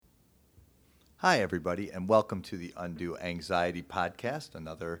Hi, everybody, and welcome to the Undue Anxiety Podcast,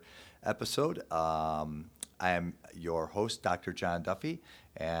 another episode. I am your host, Dr. John Duffy,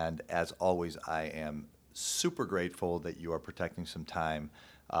 and as always, I am super grateful that you are protecting some time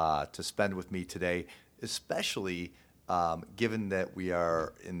to spend with me today, especially given that we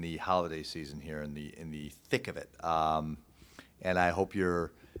are in the holiday season here, in the thick of it. And I hope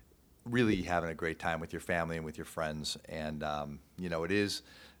you're really having a great time with your family and with your friends. And, it is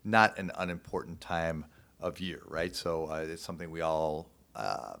not an unimportant time of year, right? So it's something we all,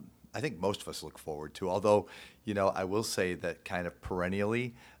 I think most of us look forward to. Although, I will say that kind of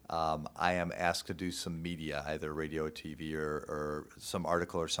perennially, I am asked to do some media, either radio, TV, or some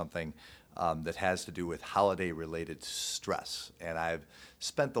article or something that has to do with holiday-related stress. And I've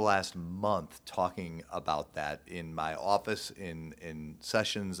spent the last month talking about that in my office, in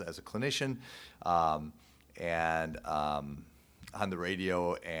sessions as a clinician, and on the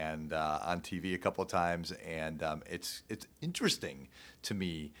radio and on TV a couple of times. And it's interesting to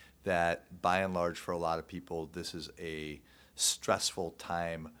me that by and large, for a lot of people, this is a stressful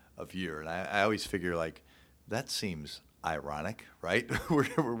time of year. And I always figure, like, that seems ironic, right?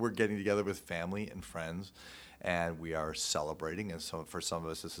 we're getting together with family and friends, and we are celebrating. And so for some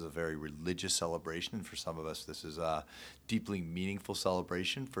of us, this is a very religious celebration. And for some of us, this is a deeply meaningful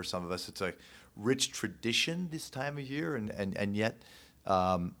celebration. For some of us, it's a rich tradition this time of year. And yet,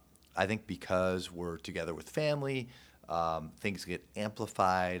 I think because we're together with family, things get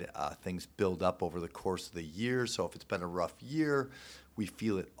amplified, things build up over the course of the year. So if it's been a rough year, we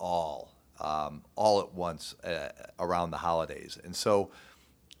feel it all at once around the holidays. And so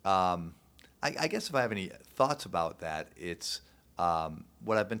I guess if I have any thoughts about that, it's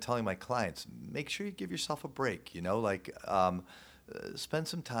what I've been telling my clients: make sure you give yourself a break, spend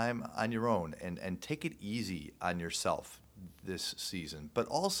some time on your own and take it easy on yourself this season, but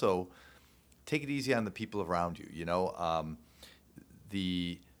also take it easy on the people around you.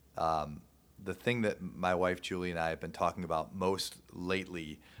 The the thing that my wife Julie and I have been talking about most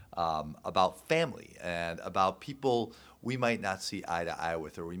lately, about family and about people we might not see eye to eye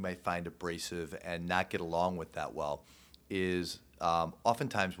with, or we might find abrasive and not get along with that well, is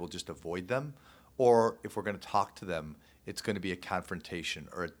oftentimes we'll just avoid them, or if we're going to talk to them, it's going to be a confrontation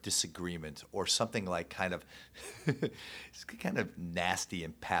or a disagreement or something like kind of it's kind of nasty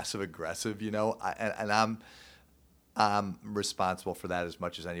and passive aggressive, and I'm responsible for that as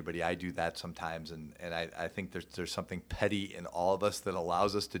much as anybody. I do that sometimes, and I think there's something petty in all of us that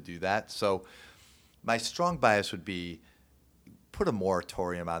allows us to do that. So my strong bias would be put a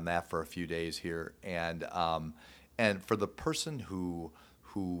moratorium on that for a few days here, and for the person who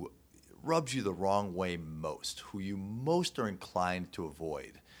rubs you the wrong way most, who you most are inclined to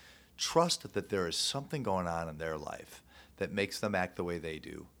avoid, trust that there is something going on in their life that makes them act the way they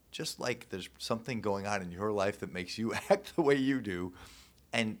do. Just like there's something going on in your life that makes you act the way you do,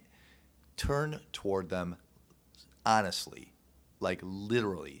 and turn toward them honestly, like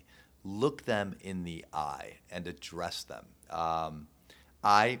literally, look them in the eye and address them.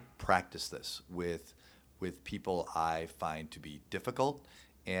 I practice this with people I find to be difficult,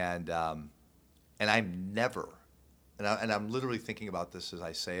 and I'm never, and I'm literally thinking about this as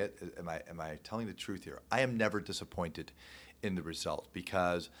I say it. Am I telling the truth here? I am never disappointed in the result,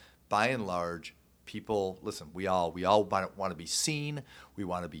 because by and large, people listen. We all want to be seen. We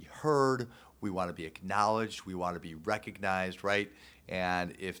want to be heard. We want to be acknowledged. We want to be recognized, right?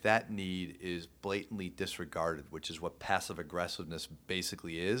 And if that need is blatantly disregarded, which is what passive aggressiveness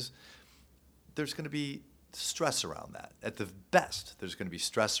basically is, there's going to be stress around that. At the best, there's going to be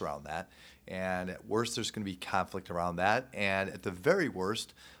stress around that. And at worst, there's going to be conflict around that. And at the very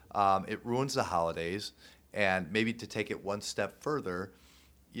worst, it ruins the holidays. And maybe to take it one step further,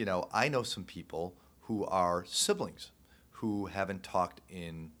 I know some people who are siblings who haven't talked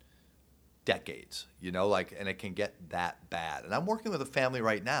in decades, and it can get that bad. And I'm working with a family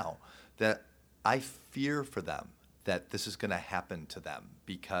right now that I fear for them that this is going to happen to them,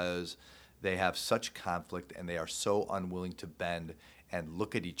 because they have such conflict and they are so unwilling to bend and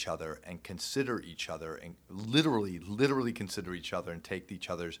look at each other and consider each other and literally consider each other and take each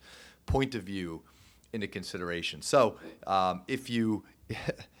other's point of view into consideration. So if you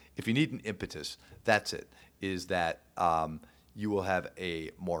if you need an impetus, that's it, is that you will have a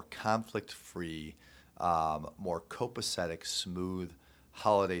more conflict-free, more copacetic, smooth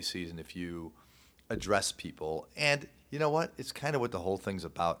holiday season if you address people. And you know what? It's kind of what the whole thing's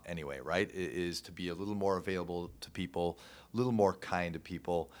about anyway, right? It is to be a little more available to people, a little more kind to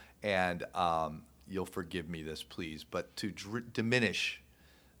people, and you'll forgive me this, please, but to diminish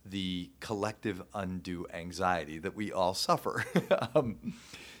the collective undue anxiety that we all suffer.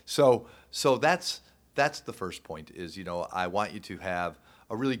 So so that's the first point is, I want you to have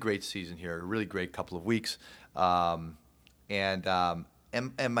a really great season here, a really great couple of weeks. And, and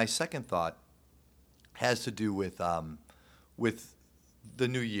my second thought has to do with the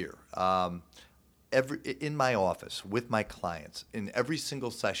new year. In my office with my clients, in every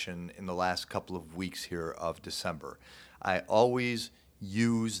single session in the last couple of weeks here of December, I always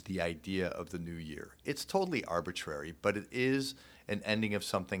use the idea of the new year. It's totally arbitrary, but it is an ending of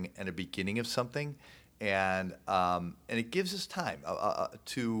something and a beginning of something, and it gives us time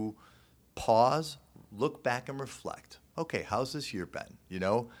to pause, look back, and reflect. Okay, how's this year been?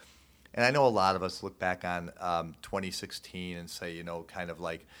 And I know a lot of us look back on 2016 and say, kind of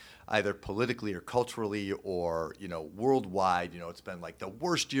like either politically or culturally or, worldwide, it's been like the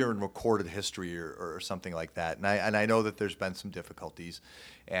worst year in recorded history or something like that. And I know that there's been some difficulties.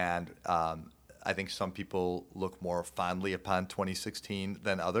 And I think some people look more fondly upon 2016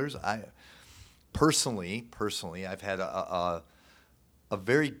 than others. I personally, I've had a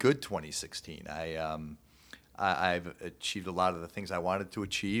very good 2016. I've achieved a lot of the things I wanted to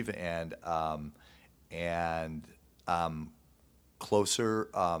achieve, and closer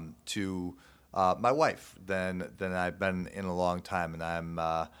to my wife than I've been in a long time, and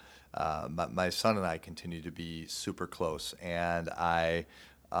my son and I continue to be super close, and I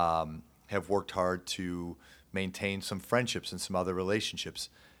have worked hard to maintain some friendships and some other relationships.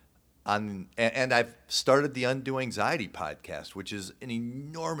 And I've started the Undue Anxiety podcast, which is an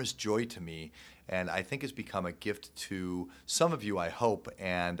enormous joy to me, and I think has become a gift to some of you, I hope,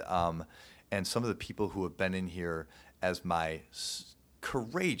 and some of the people who have been in here as my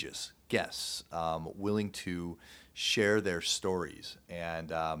courageous guests, willing to share their stories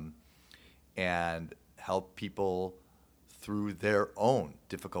and help people through their own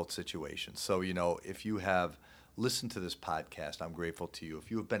difficult situations. So, if you have listened to this podcast, I'm grateful to you. If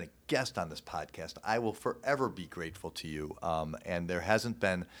you have been a guest on this podcast, I will forever be grateful to you. And there hasn't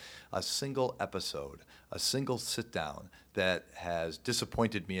been a single episode, a single sit down that has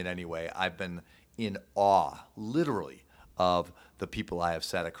disappointed me in any way. I've been in awe, literally, of the people I have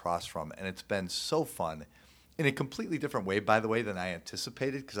sat across from. And it's been so fun in a completely different way, by the way, than I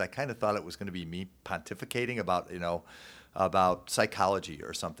anticipated, because I kind of thought it was going to be me pontificating about psychology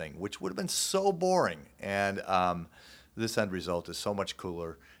or something, which would have been so boring. And this end result is so much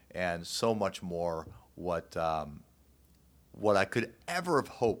cooler and so much more what I could ever have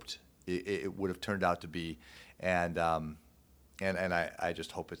hoped it would have turned out to be. And I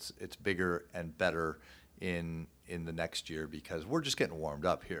just hope it's bigger and better in the next year, because we're just getting warmed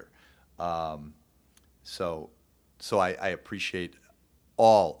up here. So I appreciate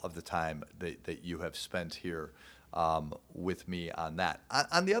all of the time that you have spent here with me on that.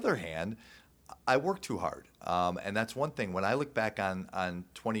 On the other hand, I work too hard. And that's one thing. When I look back on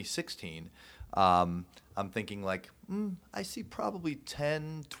 2016, I'm thinking like, I see probably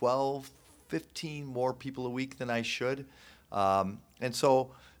 10, 12, 15 more people a week than I should. And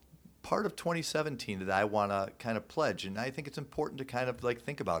so part of 2017 that I want to kind of pledge, and I think it's important to kind of like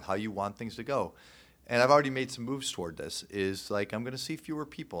think about how you want things to go. And I've already made some moves toward this, is like I'm going to see fewer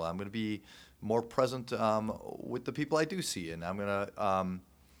people. I'm going to be more present with the people I do see, and I'm going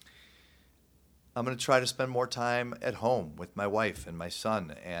to try to spend more time at home with my wife and my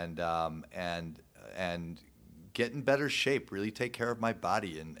son, and get in better shape. Really take care of my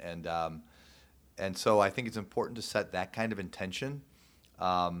body, and so I think it's important to set that kind of intention.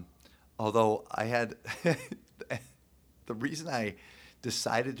 Although I had the reason I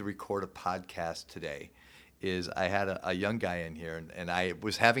decided to record a podcast today is I had a young guy in here, and I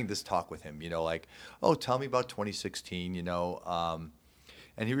was having this talk with him, like, oh, tell me about 2016, and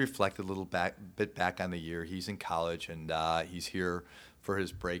he reflected a little bit back on the year. He's in college, and he's here for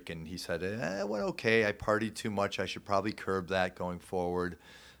his break, and he said, it went okay. I partied too much. I should probably curb that going forward.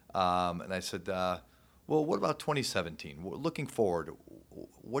 And I said, well, what about 2017? Looking forward,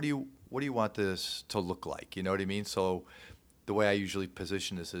 what do you want this to look like? You know what I mean? So the way I usually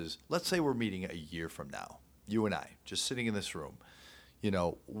position this is, let's say we're meeting a year from now, you and I, just sitting in this room.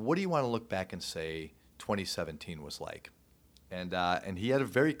 What do you want to look back and say 2017 was like? And he had a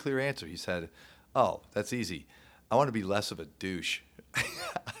very clear answer. He said, oh, that's easy. I want to be less of a douche.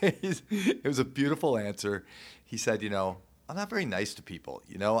 It was a beautiful answer. He said, I'm not very nice to people.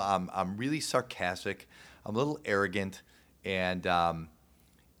 I'm really sarcastic. I'm a little arrogant, and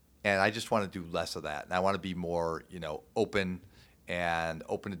I just want to do less of that. And I want to be more, open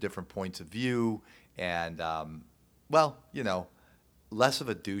to different points of view. And, less of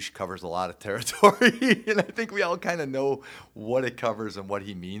a douche covers a lot of territory. And I think we all kind of know what it covers and what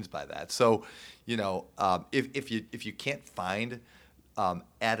he means by that. So, if you can't find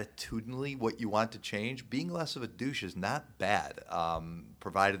attitudinally what you want to change, being less of a douche is not bad,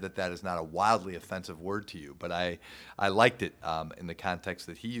 provided that that is not a wildly offensive word to you. But I liked it in the context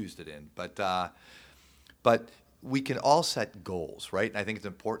that he used it in. But we can all set goals, right? And I think it's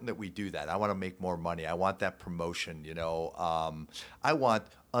important that we do that. I want to make more money. I want that promotion, I want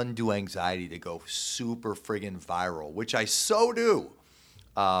undue anxiety to go super friggin' viral, which I so do.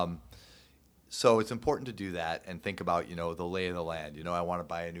 So it's important to do that and think about, the lay of the land. I want to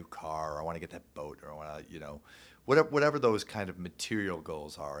buy a new car, or I want to get that boat, or I want to, whatever those kind of material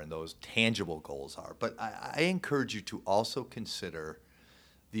goals are and those tangible goals are. But I encourage you to also consider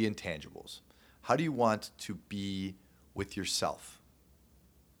the intangibles. How do you want to be with yourself?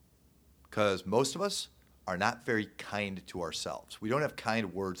 Because most of us are not very kind to ourselves. We don't have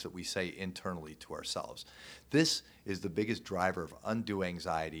kind words that we say internally to ourselves. This is the biggest driver of undue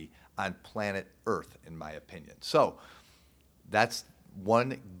anxiety on planet Earth, in my opinion. So that's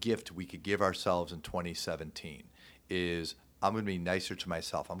one gift we could give ourselves in 2017 is I'm going to be nicer to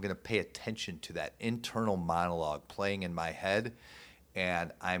myself. I'm going to pay attention to that internal monologue playing in my head,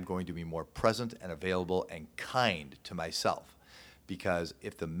 and I'm going to be more present and available and kind to myself. Because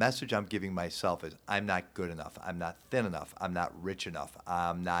if the message I'm giving myself is I'm not good enough, I'm not thin enough, I'm not rich enough,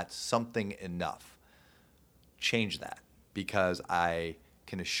 I'm not something enough, change that. Because I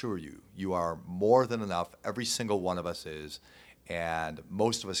can assure you, you are more than enough. Every single one of us is. And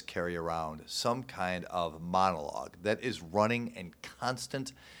most of us carry around some kind of monologue that is running and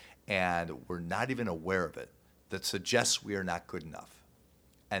constant, and we're not even aware of it, that suggests we are not good enough.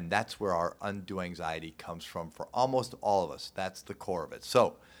 And that's where our undue anxiety comes from for almost all of us. That's the core of it.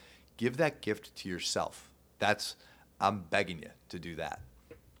 So give that gift to yourself. I'm begging you to do that.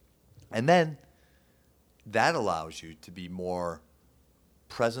 And then that allows you to be more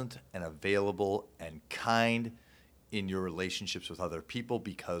present and available and kind in your relationships with other people,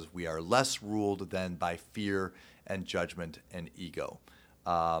 because we are less ruled than by fear and judgment and ego.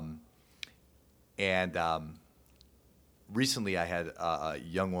 Recently, I had a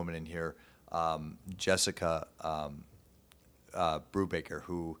young woman in here, Jessica Brubaker,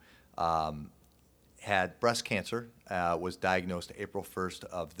 who had breast cancer, was diagnosed April 1st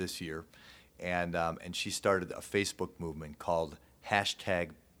of this year, and she started a Facebook movement called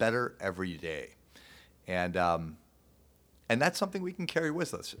 #BetterEveryDay. And that's something we can carry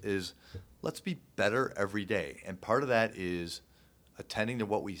with us, is let's be better every day. And part of that is attending to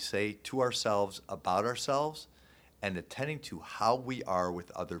what we say to ourselves about ourselves, and attending to how we are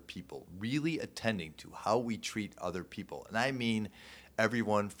with other people, really attending to how we treat other people. And I mean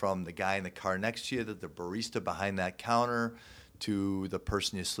everyone from the guy in the car next to you, to the barista behind that counter, to the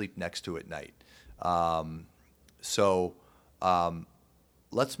person you sleep next to at night.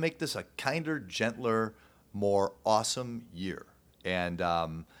 Let's make this a kinder, gentler, more awesome year. And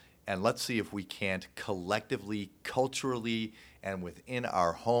let's see if we can't collectively, culturally, and within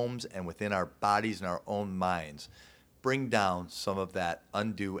our homes and within our bodies and our own minds, bring down some of that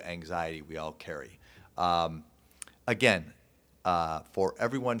undue anxiety we all carry. Again, for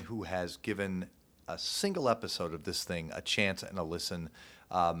everyone who has given a single episode of this thing a chance and a listen,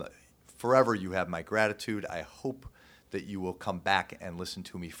 forever you have my gratitude. I hope that you will come back and listen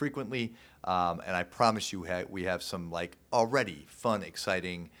to me frequently. And I promise you we have some already fun,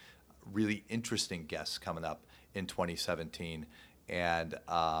 exciting, really interesting guests coming up in 2017. And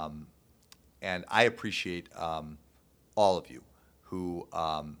I appreciate all of you who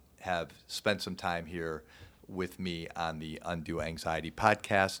have spent some time here with me on the Undue Anxiety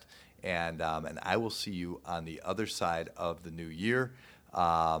podcast. And I will see you on the other side of the new year.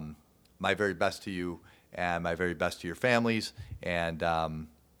 My very best to you, and my very best to your families. And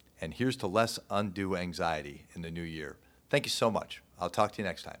here's to less undue anxiety in the new year. Thank you so much. I'll talk to you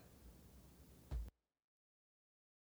next time.